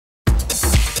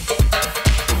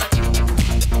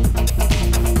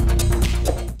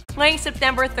Ngayong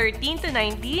September 13 to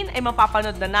 19 ay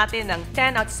mapapanood na natin ang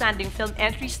 10 outstanding film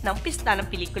entries ng Pista ng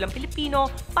Pelikulang Pilipino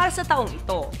para sa taong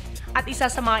ito. At isa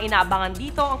sa mga inaabangan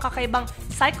dito ang kakaibang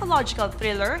psychological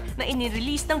thriller na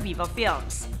inirelease ng Viva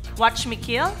Films. Watch Me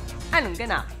Kill, Anong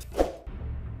Ganap?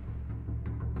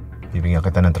 Bibigyan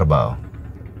kita ng trabaho.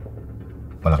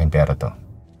 Malaking pera to.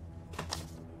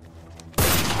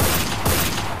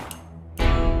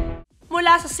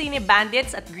 Mula sa Cine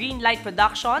Bandits at Greenlight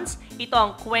Productions, ito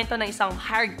ang kwento ng isang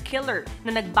hired killer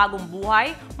na nagbagong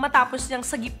buhay matapos niyang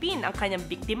sagipin ang kanyang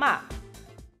biktima.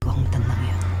 Ang tandang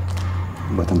yan.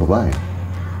 Batang babae.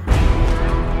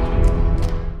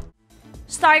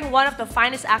 Starring one of the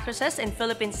finest actresses in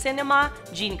Philippine cinema,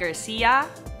 Jean Garcia,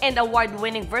 and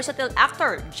award-winning versatile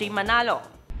actor, Jay Manalo.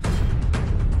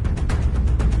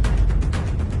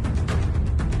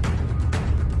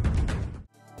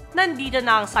 Nandito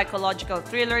na ang psychological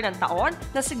thriller ng taon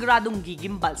na siguradong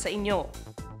gigimbal sa inyo.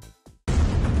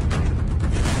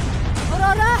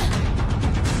 Aurora!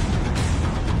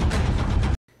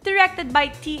 Directed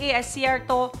by T.A.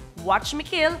 Cierto, Watch Me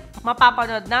Kill,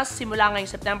 mapapanood na simula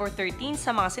ngayong September 13 sa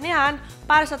mga sinehan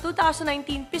para sa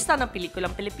 2019 Pista ng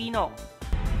Pelikulang Pilipino.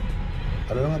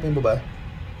 Ano na nga yung babae?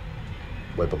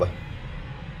 Buhay pa ba?